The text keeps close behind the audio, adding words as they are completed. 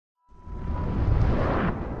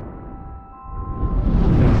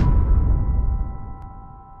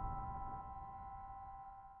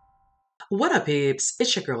What up, peeps?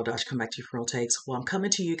 It's your girl Dosh. Come back to you for real takes. Well, I'm coming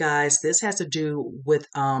to you guys. This has to do with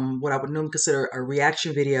what I would normally consider a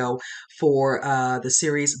reaction video for the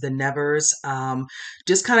series The Nevers.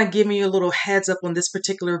 Just kind of giving you a little heads up on this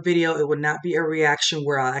particular video. It would not be a reaction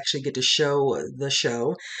where I'll actually get to show the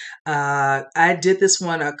show. I did this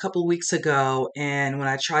one a couple weeks ago, and when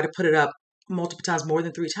I tried to put it up multiple times, more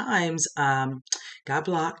than 3 times, got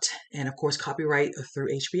blocked, and of course copyright through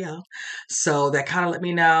HBO. So that kind of let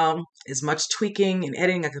me know as much tweaking and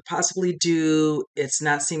editing I could possibly do. It's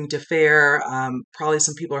not seeming to fare. Probably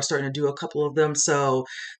some people are starting to do a couple of them, so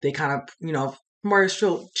they kind of, more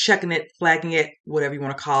still checking it, flagging it, whatever you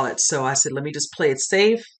want to call it. So I said, let me just play it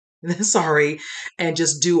safe. Sorry, and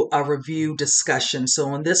just do a review discussion. So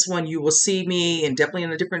on this one, you will see me and definitely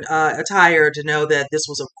in a different attire to know that this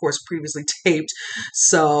was, of course, previously taped.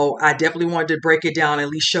 So I definitely wanted to break it down, at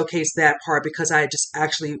least showcase that part, because I just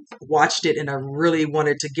actually watched it and I really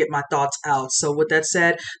wanted to get my thoughts out. So with that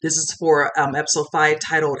said, this is for episode 5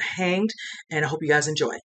 titled Hanged, and I hope you guys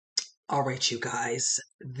enjoy. All right, you guys,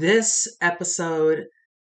 this episode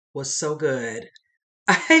was so good.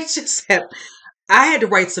 I had to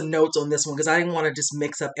write some notes on this one because I didn't want to just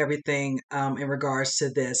mix up everything in regards to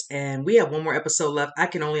this. And we have one more episode left. I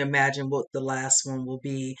can only imagine what the last one will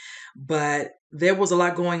be. But there was a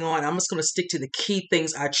lot going on. I'm just going to stick to the key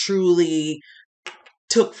things I truly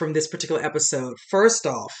took from this particular episode. First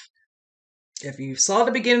off, if you saw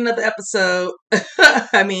the beginning of the episode,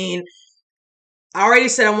 I mean, I already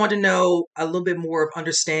said I wanted to know a little bit more of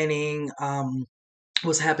understanding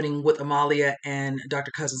what's happening with Amalia and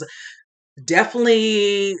Dr. Cousins.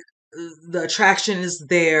 Definitely the attraction is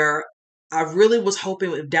there. I really was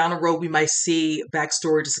hoping down the road we might see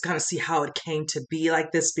backstory just to kind of see how it came to be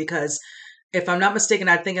like this, because if I'm not mistaken,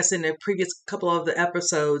 I think I said in the previous couple of the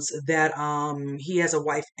episodes that he has a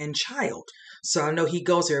wife and child. So I know he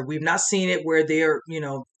goes there. We've not seen it where they're,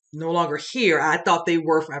 no longer here. I thought they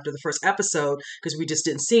were after the first episode because we just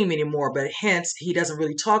didn't see him anymore. But hence, he doesn't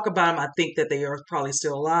really talk about them. I think that they are probably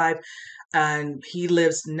still alive. And he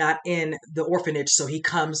lives not in the orphanage, so he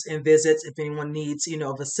comes and visits if anyone needs,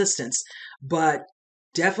 of assistance. But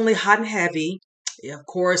definitely hot and heavy. Of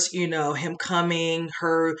course, him coming,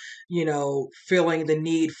 her, feeling the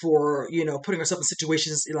need for, putting herself in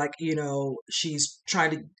situations like, she's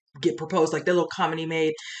trying to get proposed, like that little comment he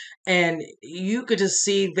made. And you could just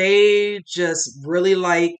see the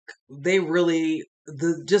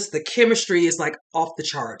chemistry is like off the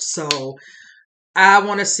charts. So I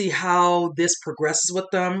want to see how this progresses with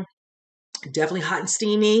them. Definitely hot and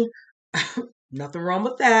steamy. Nothing wrong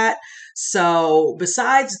with that. So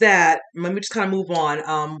besides that, let me just kind of move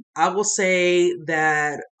on. I will say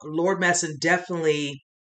that Lord Messon definitely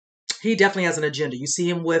has an agenda. You see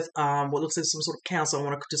him with what looks like some sort of council. I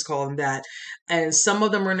want to just call him that. And some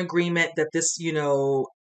of them are in agreement that this,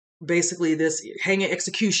 basically this hanging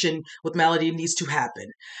execution with Melody needs to happen.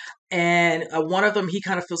 And one of them, he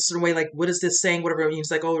kind of feels a certain way, like, what is this saying? Whatever. And he's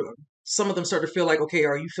like, oh, some of them start to feel like, okay,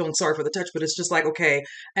 are you feeling sorry for the touch? But it's just like, okay.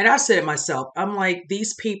 And I said it myself. I'm like,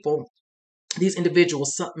 these people, these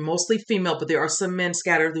individuals, mostly female, but there are some men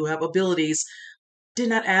scattered who have abilities, did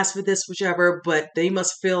not ask for this, whichever, but they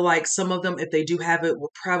must feel like some of them, if they do have it,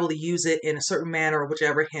 will probably use it in a certain manner or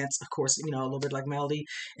whichever. Hence, of course, a little bit like Melody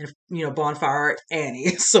and, Bonfire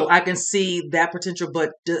Annie. So I can see that potential,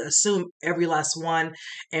 but to assume every last one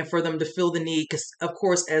and for them to feel the need, because, of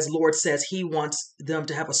course, as Lord says, he wants them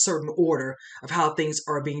to have a certain order of how things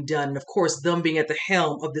are being done. And, of course, them being at the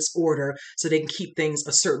helm of this order so they can keep things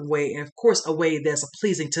a certain way. And, of course, a way that's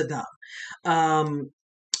pleasing to them.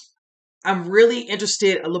 I'm really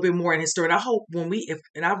interested a little bit more in his story. And I hope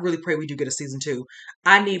and I really pray we do get a season 2.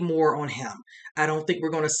 I need more on him. I don't think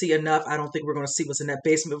we're going to see enough. I don't think we're going to see what's in that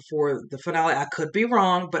basement before the finale. I could be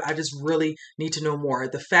wrong, but I just really need to know more.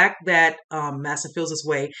 The fact that Masson feels this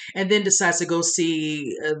way and then decides to go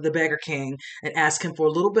see the Beggar King and ask him for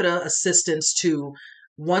a little bit of assistance to,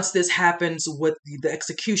 once this happens with the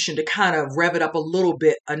execution, to kind of rev it up a little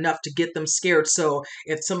bit enough to get them scared. So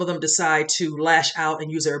if some of them decide to lash out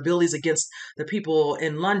and use their abilities against the people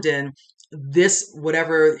in London, this,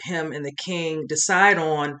 whatever him and the king decide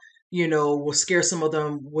on, will scare some of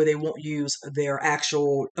them where they won't use their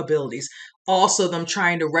actual abilities. Also, them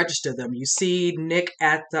trying to register them. You see Nick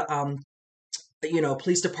at the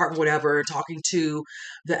police department, whatever, talking to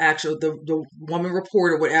the woman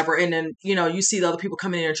reporter, whatever. And then, you see the other people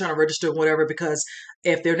coming in and trying to register whatever, because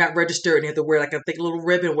if they're not registered and they have to wear like I think a little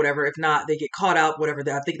ribbon or whatever. If not, they get caught out, whatever.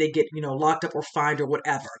 I think they get locked up or fined or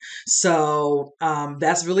whatever. So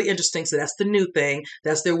that's really interesting. So that's the new thing.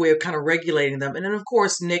 That's their way of kind of regulating them. And then of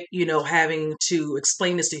course Nick, having to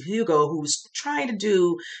explain this to Hugo, who's trying to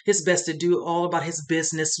do his best to do all about his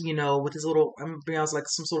business, with his little, I'm gonna be honest, like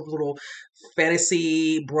some sort of little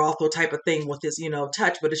fantasy brothel type of thing with his,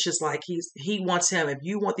 touch. But it's just like he wants him. If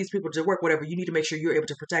you want these people to work, whatever, you need to make sure you're able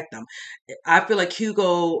to protect them. I feel like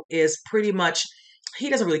Hugo is pretty much, he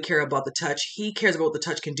doesn't really care about the touch. He cares about what the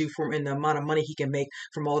touch can do for him and the amount of money he can make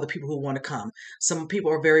from all the people who want to come. Some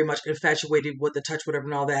people are very much infatuated with the touch, whatever,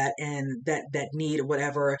 and all that, and that need or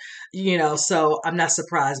whatever, so I'm not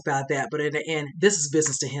surprised about that. But in the end, this is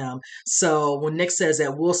business to him. So when Nick says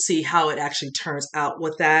that, we'll see how it actually turns out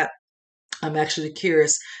with that. I'm actually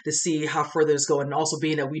curious to see how further it's going. And also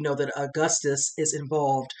being that we know that Augustus is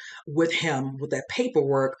involved with him with that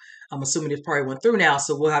paperwork. I'm assuming it probably went through now,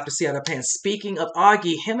 so we'll have to see how that pans. Speaking of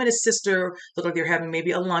Augie, him and his sister look like they're having maybe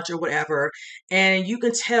a lunch or whatever. And you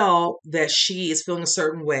can tell that she is feeling a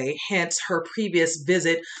certain way, hence her previous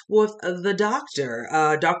visit with the doctor.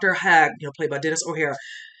 Dr. Hag, played by Dennis O'Hare.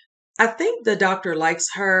 I think the doctor likes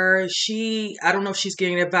her. I don't know if she's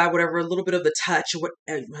getting it by whatever, a little bit of the touch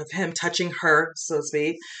of him touching her, so to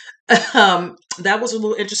speak. That was a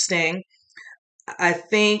little interesting. I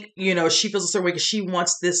think, she feels a certain way because she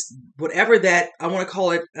wants this, whatever that I want to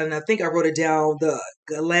call it. And I think I wrote it down, the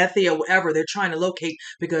Galanthea, whatever they're trying to locate,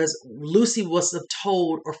 because Lucy was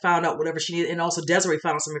told or found out whatever she needed. And also Desiree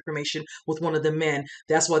found out some information with one of the men.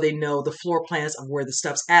 That's why they know the floor plans of where the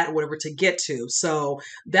stuff's at or whatever to get to. So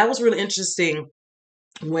that was really interesting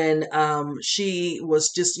when she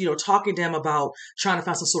was just talking to him about trying to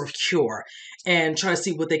find some sort of cure and trying to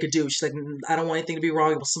see what they could do. She's like, I don't want anything to be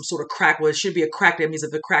wrong with some sort of crack. Well, it should be a crack. That means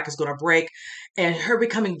that the crack is going to break. And her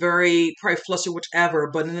becoming very probably flustered,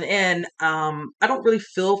 whichever. But in the end, I don't really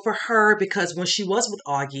feel for her, because when she was with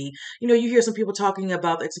Augie, you hear some people talking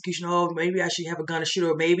about the execution. Oh, maybe I should have a gun to shoot,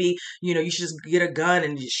 or maybe you should just get a gun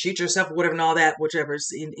and shoot yourself or whatever and all that, whichever.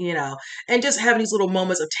 And just having these little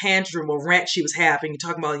moments of tantrum or rant she was having.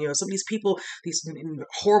 Talking about, some of these people, these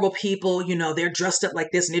horrible people, they're dressed up like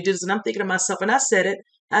this and they do this. And I'm thinking to myself, and I said it,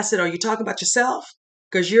 are you talking about yourself?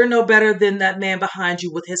 Because you're no better than that man behind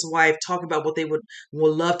you with his wife talking about what they would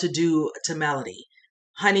love to do to Melody.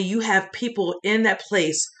 Honey, you have people in that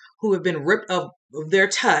place who have been ripped of their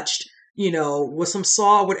touched, with some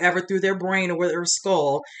saw or whatever through their brain or their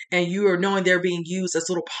skull. And you are knowing they're being used as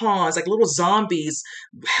little pawns, like little zombies,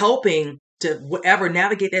 helping to whatever,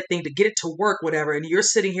 navigate that thing to get it to work, whatever. And you're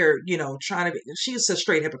sitting here, trying to she's a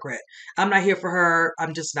straight hypocrite. I'm not here for her.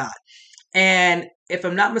 I'm just not. And if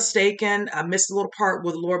I'm not mistaken, I missed a little part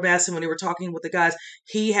with Lord Basson when they were talking with the guys.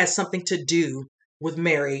 He has something to do with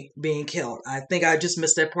Mary being killed. I think I just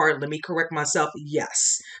missed that part. Let me correct myself. Yes.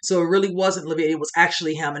 So it really wasn't Lavinia. It was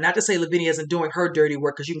actually him. And not to say Lavinia isn't doing her dirty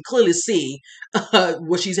work, because you can clearly see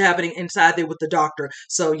what she's happening inside there with the doctor.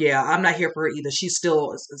 So yeah, I'm not here for her either. She's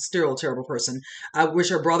still a terrible person. I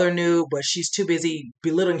wish her brother knew, but she's too busy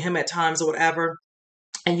belittling him at times or whatever.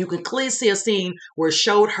 And you can clearly see a scene where it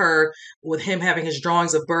showed her with him having his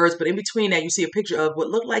drawings of birds. But in between that, you see a picture of what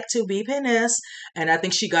looked like to be Penance. And I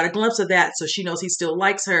think she got a glimpse of that. So she knows he still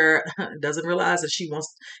likes her. Doesn't realize that he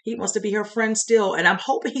wants to be her friend still. And I'm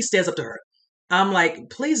hoping he stands up to her. I'm like,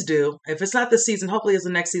 please do. If it's not this season, hopefully it's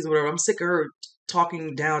the next season, whatever. I'm sick of her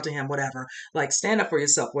talking down to him, whatever. Like, stand up for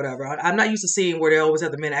yourself, whatever. I'm not used to seeing where they always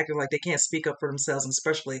have the men acting like they can't speak up for themselves, and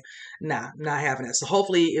especially, not having it. So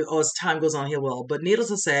hopefully, as time goes on, he will. But needless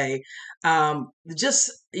to say,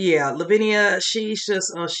 Lavinia, she's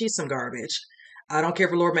some garbage. I don't care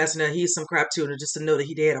for Lord Master, he's some crap too, and just to know that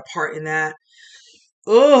he had a part in that.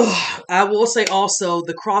 Oh, I will say also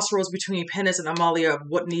the crossroads between Penance and Amalia of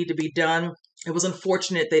what needed to be done. It was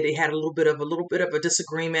unfortunate that they had a little bit of a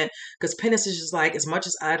disagreement, because Penance is just like, as much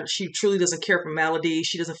as she truly doesn't care for Melody,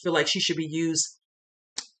 she doesn't feel like she should be used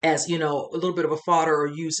as, a little bit of a fodder, or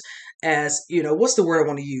used as, what's the word I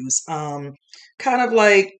want to use? Kind of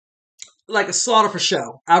like a slaughter for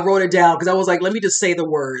show. I wrote it down because I was like, let me just say the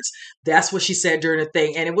words. That's what she said during the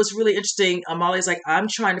thing. And it was really interesting. Amalia's like, I'm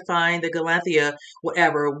trying to find the Galanthea,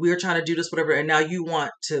 whatever. We're trying to do this, whatever. And now you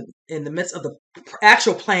want to, in the midst of the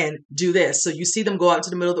actual plan, do this. So you see them go out into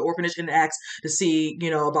the middle of the orphanage and ask to see,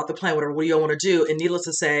 about the plan, whatever. What do you all want to do? And needless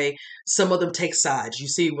to say, some of them take sides. You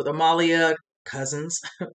see with Amalia, cousins.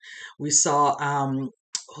 We saw,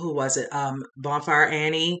 who was it? Bonfire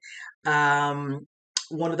Annie.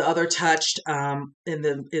 One of the other touched in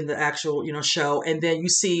the actual show, and then you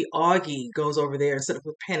see Augie goes over there instead of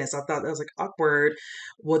with Penance. I thought that was like awkward.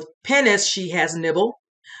 With Penance, she has Nibble,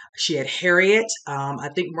 She had Harriet. I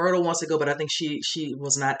think Myrtle wants to go, but I think she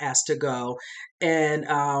was not asked to go. And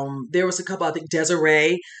there was a couple, I think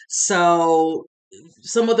Desiree. So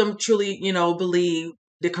some of them truly, believe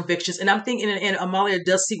the convictions. And I'm thinking, and Amalia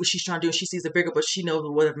does see what she's trying to do, and she sees the bigger, but she knows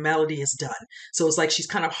what Melody has done. So it's like she's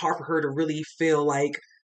kind of hard for her to really feel like,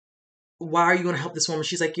 why are you going to help this woman?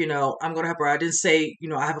 She's like, I'm going to help her. I didn't say,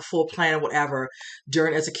 I have a full plan or whatever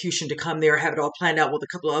during execution to come there, have it all planned out with a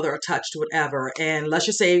couple of other attached to whatever. And let's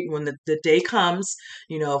just say when the day comes,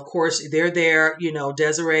 of course, they're there,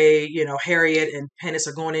 Desiree, Harriet and Penance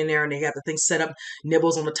are going in there and they have the thing set up,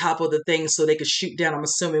 nibbles on the top of the thing so they could shoot down, I'm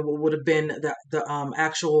assuming what would have been the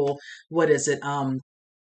actual, what is it?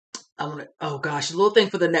 Oh gosh, a little thing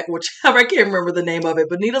for the neck, whichever, I can't remember the name of it,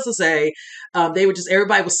 but needless to say,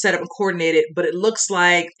 everybody was set up and coordinated, but it looks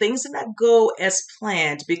like things did not go as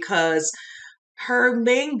planned because her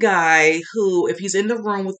main guy, who, if he's in the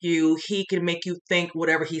room with you, he can make you think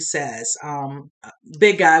whatever he says,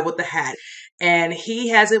 big guy with the hat, and he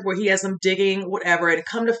has it where he has them digging, whatever, and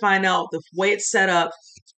come to find out the way it's set up,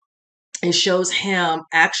 it shows him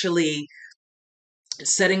actually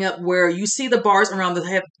setting up where you see the bars around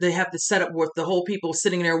they have the setup with the whole people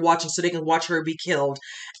sitting there watching so they can watch her be killed.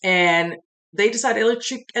 And they decide to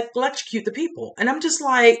electrocute the people. And I'm just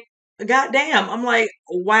like, God damn. I'm like,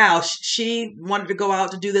 wow, she wanted to go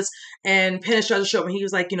out to do this. And Penance tries to show up and he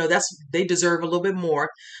was like, they deserve a little bit more.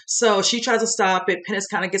 So she tries to stop it. Penance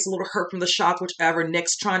kind of gets a little hurt from the shock, whichever.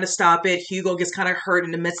 Nick's trying to stop it. Hugo gets kind of hurt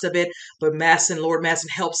in the midst of it, but Lord Masson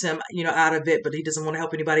helps him, out of it, but he doesn't want to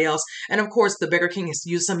help anybody else. And of course, the Beggar King has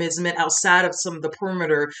used some of his men outside of some of the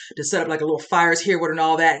perimeter to set up like a little fires here, and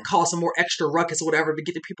all that, and cause some more extra ruckus or whatever to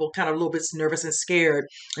get the people kind of a little bit nervous and scared.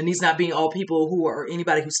 And these not being all people who are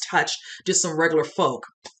anybody who's touched, just some regular folk.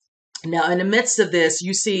 Now, in the midst of this,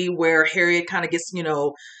 you see where Harriet kind of gets,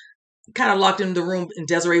 kind of locked in the room, and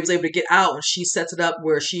Desiree was able to get out, and she sets it up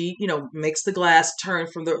where she, makes the glass turn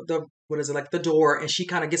from the what is it, like the door, and she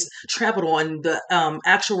kind of gets trampled on. The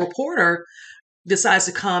actual reporter decides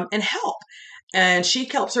to come and help, and she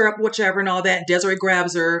helps her up, whichever, and all that. Desiree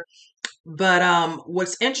grabs her. But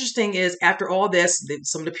what's interesting is after all this,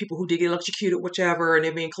 some of the people who did get electrocuted, whichever, and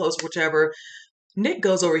they're being close, whichever, Nick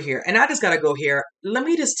goes over here, and I just gotta go here. Let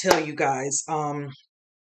me just tell you guys, I'm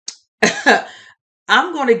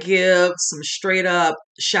going to give some straight up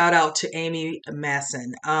shout out to Amy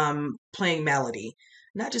Masson, playing Melody.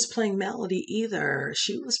 Not just playing Melody either.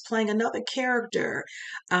 She was playing another character.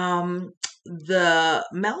 The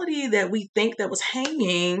Melody that we think that was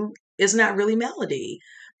hanging is not really Melody.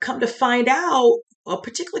 Come to find out, a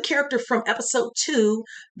particular character from episode 2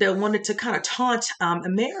 that wanted to kind of taunt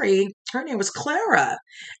Mary, her name was Clara.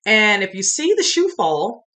 And if you see the shoe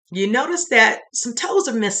fall, you notice that some toes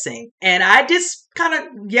are missing. And I just kind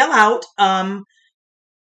of yell out,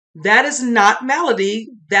 that is not Melody,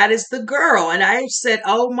 that is the girl. And I said,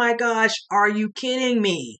 oh my gosh, are you kidding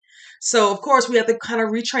me? So, of course, we have to kind of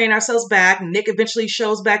retrain ourselves back. Nick eventually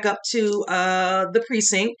shows back up to the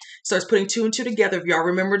precinct, starts putting 2 and 2 together. If y'all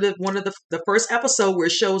remember one of the first episode where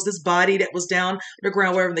it shows this body that was down the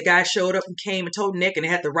ground, wherever the guy showed up and came and told Nick, and it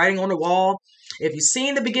had the writing on the wall. If you see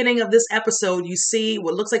in the beginning of this episode, you see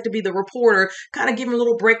what looks like to be the reporter kind of giving a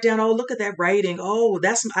little breakdown. Oh, look at that writing. Oh,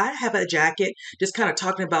 I have a jacket. Just kind of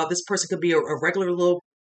talking about this person could be a regular little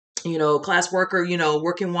class worker,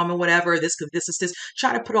 working woman, whatever. This is this.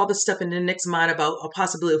 Try to put all this stuff in Nick's mind about a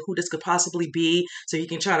possibility of who this could possibly be, so he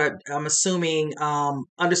can try to, I'm assuming,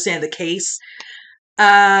 understand the case.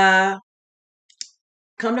 Come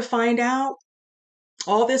to find out,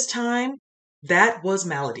 all this time, that was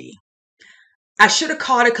Melody. I should have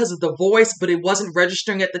caught it because of the voice, but it wasn't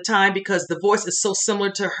registering at the time because the voice is so similar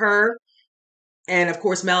to her, and of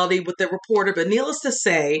course Melody with the reporter. But needless to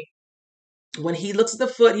say, when he looks at the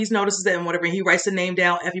foot, he notices that and whatever, and he writes the name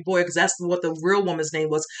down, Effie Boy, because that's what the real woman's name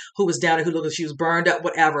was, who was down and who looked like she was burned up,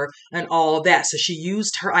 whatever, and all of that. So she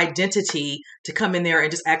used her identity to come in there and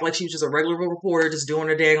just act like she was just a regular reporter, just doing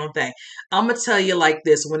her daggone thing. I'm going to tell you like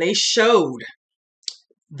this. When they showed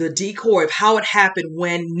the decoy of how it happened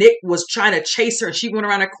when Nick was trying to chase her and she went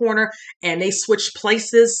around a corner and they switched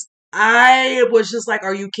places, I was just like,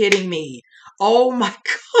 are you kidding me? Oh my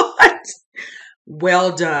God.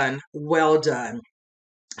 Well done. Well done.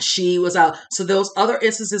 She was out. So those other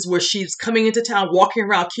instances where she's coming into town, walking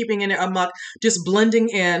around, keeping in there amok, just blending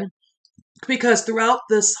in, because throughout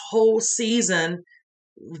this whole season,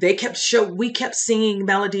 we kept seeing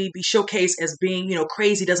Melody be showcased as being,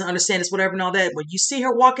 crazy, doesn't understand this, whatever, and all that. When you see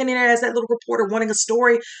her walking in there as that little reporter wanting a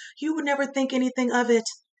story, you would never think anything of it.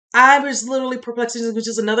 I was literally perplexed, which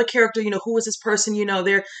is another character, who is this person,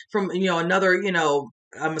 they're from, another,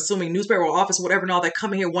 I'm assuming newspaper or office, whatever and all that,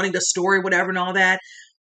 coming here wanting the story, whatever and all that.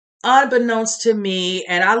 Unbeknownst to me,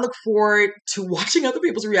 and I look forward to watching other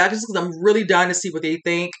people's reactions because I'm really dying to see what they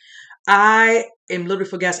think. I am literally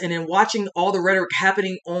flabbergasted, and then watching all the rhetoric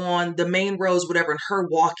happening on the main roads, whatever, and her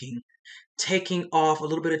walking, taking off a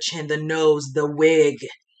little bit of chin, the nose, the wig,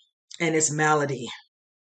 and it's Malady.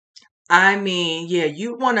 I mean, yeah,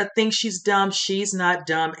 you want to think she's dumb. She's not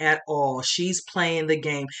dumb at all. She's playing the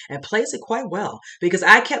game and plays it quite well. Because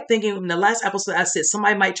I kept thinking in the last episode, I said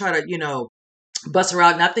somebody might try to, bust her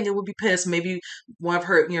out, and I think it would be pissed. Maybe one of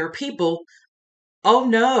her, people. Oh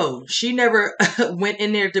no, she never went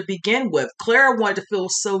in there to begin with. Clara wanted to feel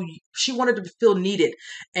she wanted to feel needed,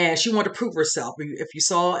 and she wanted to prove herself. If you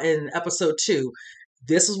saw in episode 2,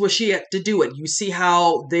 this is what she had to do it. You see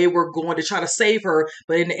how they were going to try to save her,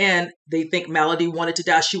 but in the end, they think Malady wanted to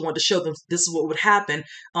die. She wanted to show them this is what would happen.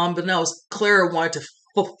 But no, Clara wanted to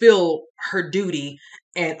fulfill her duty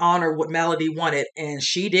and honor what Malady wanted, and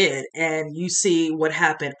she did. And you see what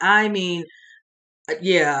happened. I mean,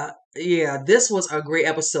 yeah, yeah, this was a great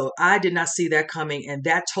episode. I did not see that coming, and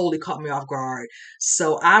that totally caught me off guard.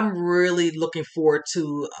 So I'm really looking forward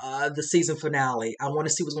to the season finale. I want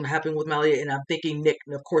to see what's going to happen with Malia, and I'm thinking Nick,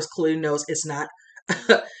 of course, clearly knows it's not.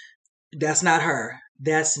 That's not her.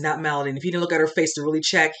 That's not Malady. And if you didn't look at her face to really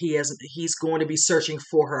check, he's going to be searching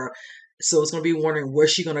for her. So it's going to be wondering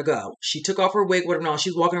where's she going to go. She took off her wig, whatever. Now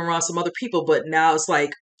she's walking around some other people, but now it's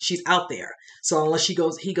like she's out there. So unless he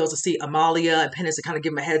goes to see Amalia and Penance to kind of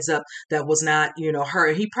give him a heads up that was not, her.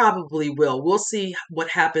 And he probably will. We'll see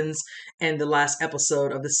what happens in the last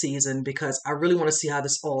episode of the season because I really want to see how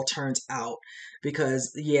this all turns out.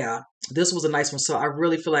 Because yeah, this was a nice one. So I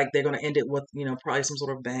really feel like they're going to end it with, probably some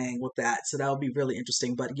sort of bang with that. So that would be really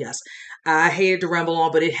interesting. But yes, I hated to ramble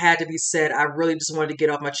on, but it had to be said. I really just wanted to get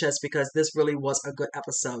off my chest because this really was a good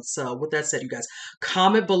episode. So with that said, you guys,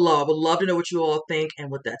 comment below. I would love to know what you all think.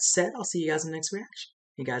 And with that said, I'll see you guys in the next reaction.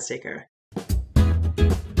 You guys take care.